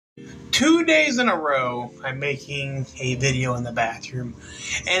2 days in a row, I'm making a video in the bathroom,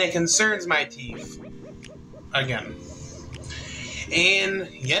 and it concerns my teeth. Again. And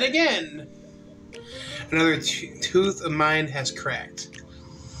yet again, another tooth of mine has cracked.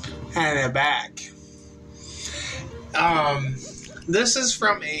 And they're back. This is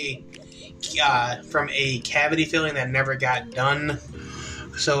from a cavity filling that never got done.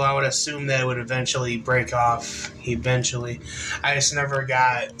 So I would assume that it would eventually break off. Eventually. I just never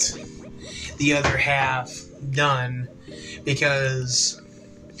got the other half done because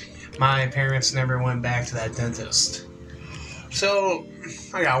my parents never went back to that dentist. So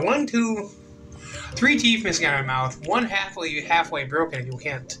I got 1, 2, 3 teeth missing out of my mouth. One halfway broken, if you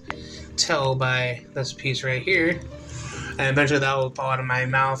can't tell by this piece right here. And eventually that will fall out of my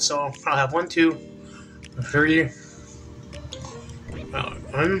mouth. So I'll have 1, 2, 3.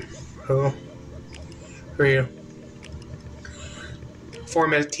 1, 2, 3,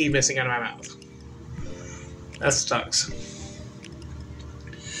 4 teeth missing out of my mouth. That sucks.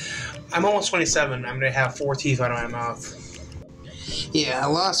 I'm almost 27. I'm gonna have 4 teeth out of my mouth. Yeah, I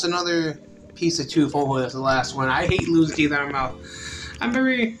lost another piece of tooth. Hopefully that's the last one. I hate losing teeth out of my mouth. I'm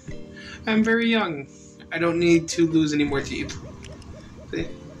very young. I don't need to lose any more teeth. See?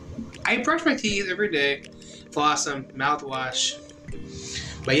 I brush my teeth every day, floss them, mouthwash,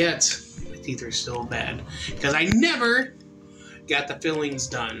 but yet my teeth are still bad because I never got the fillings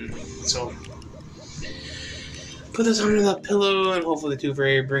done. So put this under the pillow and hopefully the tooth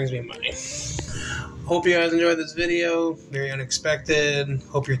fairy brings me money. Hope you guys enjoyed this video. Very unexpected.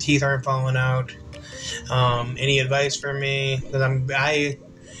 Hope your teeth aren't falling out. Any advice for me? Because I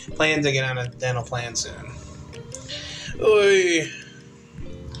plan to get on a dental plan soon. Oy.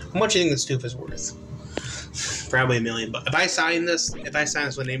 How much do you think this tooth is worth? Probably $1 million. If I sign this,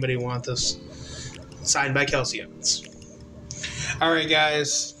 would anybody want this? Signed by Kelsey Evans. Alright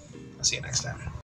guys, I'll see you next time.